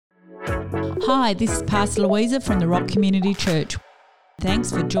Hi, this is Pastor Louisa from the Rock Community Church.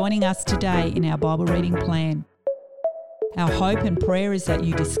 Thanks for joining us today in our Bible reading plan. Our hope and prayer is that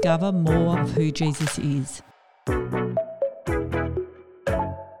you discover more of who Jesus is.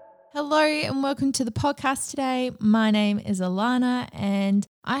 Hello and welcome to the podcast today. My name is Alana and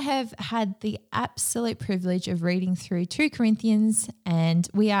I have had the absolute privilege of reading through 2 Corinthians and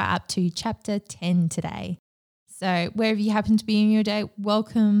we are up to chapter 10 today. So wherever you happen to be in your day,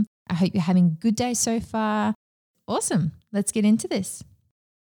 welcome. I hope you're having a good day so far. Awesome. Let's get into this.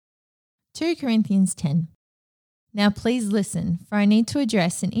 2 Corinthians 10. Now please listen, for I need to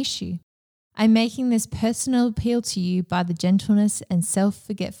address an issue. I'm making this personal appeal to you by the gentleness and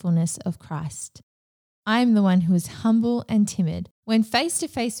self-forgetfulness of Christ. I am the one who is humble and timid when face to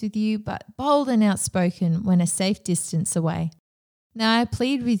face with you, but bold and outspoken when a safe distance away. Now I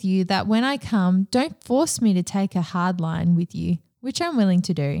plead with you that when I come, don't force me to take a hard line with you, which I'm willing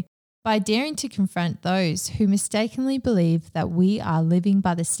to do, by daring to confront those who mistakenly believe that we are living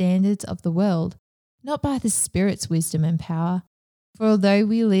by the standards of the world, not by the Spirit's wisdom and power. For although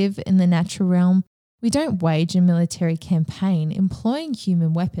we live in the natural realm, we don't wage a military campaign employing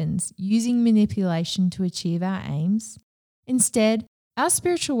human weapons, using manipulation to achieve our aims. Instead, our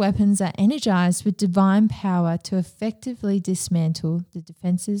spiritual weapons are energized with divine power to effectively dismantle the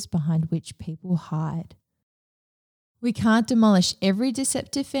defenses behind which people hide. We can't demolish every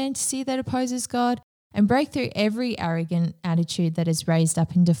deceptive fantasy that opposes God and break through every arrogant attitude that is raised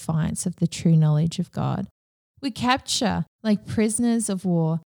up in defiance of the true knowledge of God. We capture, like prisoners of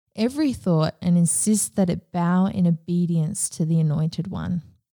war, every thought and insist that it bow in obedience to the Anointed One.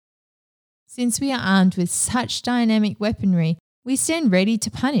 Since we are armed with such dynamic weaponry, we stand ready to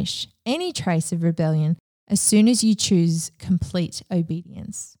punish any trace of rebellion as soon as you choose complete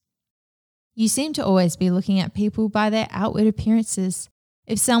obedience. You seem to always be looking at people by their outward appearances.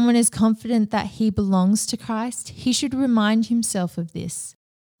 If someone is confident that he belongs to Christ, he should remind himself of this.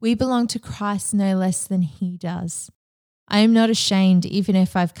 We belong to Christ no less than he does. I am not ashamed even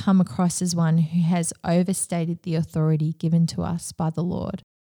if I've come across as one who has overstated the authority given to us by the Lord.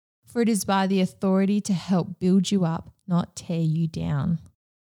 For it is by the authority to help build you up, not tear you down.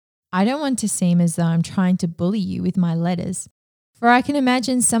 I don't want to seem as though I'm trying to bully you with my letters. For I can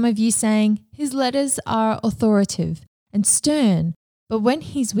imagine some of you saying, his letters are authoritative and stern, but when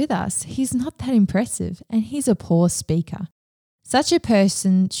he's with us, he's not that impressive and he's a poor speaker. Such a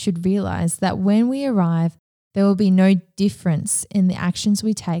person should realize that when we arrive, there will be no difference in the actions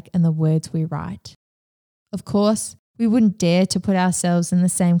we take and the words we write. Of course, we wouldn't dare to put ourselves in the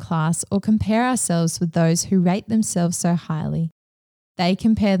same class or compare ourselves with those who rate themselves so highly. They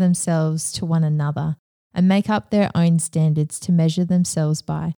compare themselves to one another and make up their own standards to measure themselves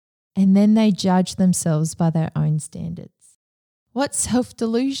by, and then they judge themselves by their own standards. What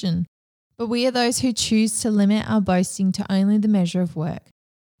self-delusion! But we are those who choose to limit our boasting to only the measure of work,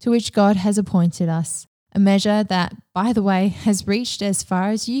 to which God has appointed us, a measure that, by the way, has reached as far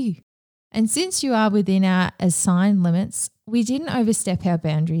as you. And since you are within our assigned limits, we didn't overstep our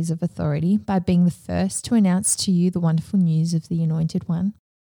boundaries of authority by being the first to announce to you the wonderful news of the Anointed One.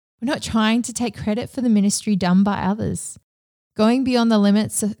 We're not trying to take credit for the ministry done by others, going beyond the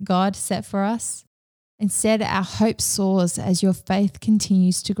limits God set for us. Instead, our hope soars as your faith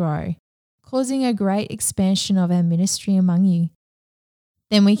continues to grow, causing a great expansion of our ministry among you.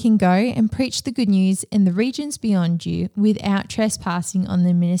 Then we can go and preach the good news in the regions beyond you without trespassing on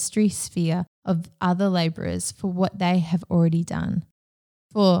the ministry sphere of other labourers for what they have already done.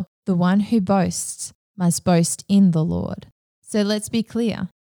 For the one who boasts must boast in the Lord. So let's be clear.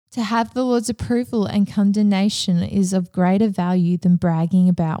 To have the Lord's approval and condemnation is of greater value than bragging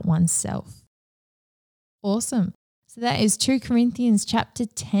about oneself. Awesome. So that is 2 Corinthians chapter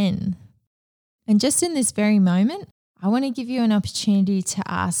 10. And just in this very moment, I want to give you an opportunity to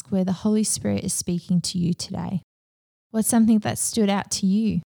ask where the Holy Spirit is speaking to you today. What's something that stood out to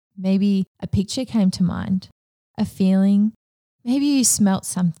you? Maybe a picture came to mind, a feeling, maybe you smelt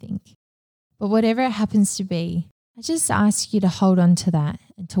something. But whatever it happens to be, I just ask you to hold on to that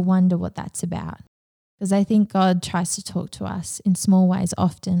and to wonder what that's about. Because I think God tries to talk to us in small ways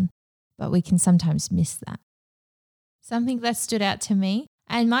often, but we can sometimes miss that. Something that stood out to me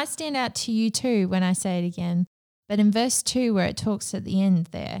and might stand out to you too when I say it again. But in verse 2 where it talks at the end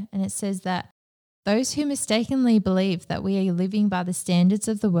there, and it says that those who mistakenly believe that we are living by the standards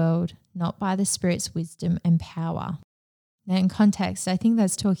of the world, not by the Spirit's wisdom and power. Now in context, I think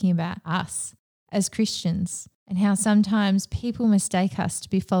that's talking about us as Christians and how sometimes people mistake us to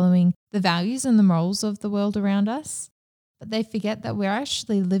be following the values and the morals of the world around us, but they forget that we're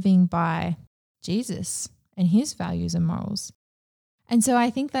actually living by Jesus and his values and morals. And so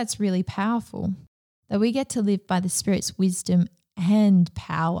I think that's really powerful, that we get to live by the Spirit's wisdom and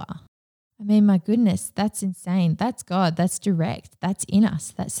power. I mean, my goodness, that's insane. That's God. That's direct. That's in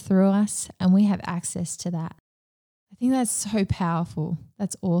us. That's through us. And we have access to that. I think that's so powerful.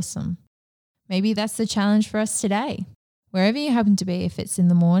 That's awesome. Maybe that's the challenge for us today. Wherever you happen to be, if it's in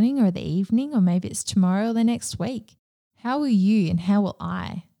the morning or the evening, or maybe it's tomorrow or the next week, how will you and how will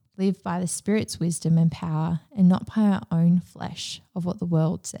I live by the Spirit's wisdom and power and not by our own flesh of what the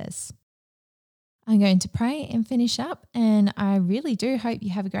world says? I'm going to pray and finish up, and I really do hope you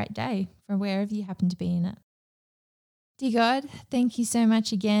have a great day from wherever you happen to be in it. Dear God, thank you so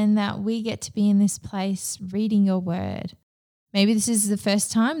much again that we get to be in this place reading your word. Maybe this is the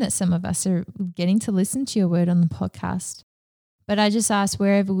first time that some of us are getting to listen to your word on the podcast. But I just ask,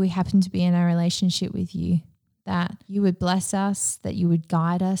 wherever we happen to be in our relationship with you, that you would bless us, that you would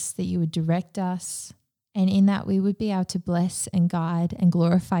guide us, that you would direct us, and in that we would be able to bless and guide and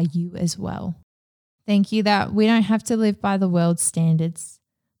glorify you as well. Thank you that we don't have to live by the world's standards,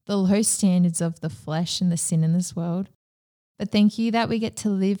 the low standards of the flesh and the sin in this world. But thank you that we get to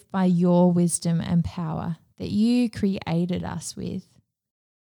live by your wisdom and power that you created us with.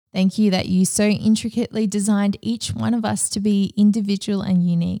 Thank you that you so intricately designed each one of us to be individual and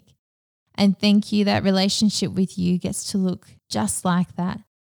unique. And thank you that relationship with you gets to look just like that,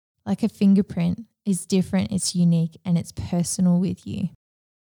 like a fingerprint. It's different, it's unique, and it's personal with you.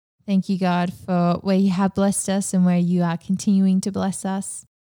 Thank you, God, for where you have blessed us and where you are continuing to bless us.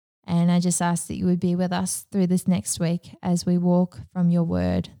 And I just ask that you would be with us through this next week as we walk from your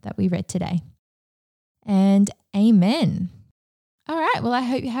word that we read today. And amen. All right. Well, I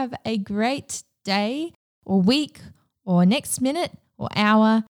hope you have a great day or week or next minute or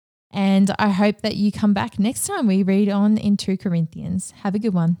hour. And I hope that you come back next time we read on in 2 Corinthians. Have a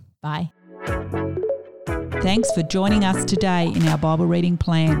good one. Bye. Thanks for joining us today in our Bible reading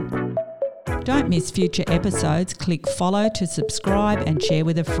plan. Don't miss future episodes. Click follow to subscribe and share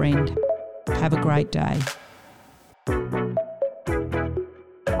with a friend. Have a great day.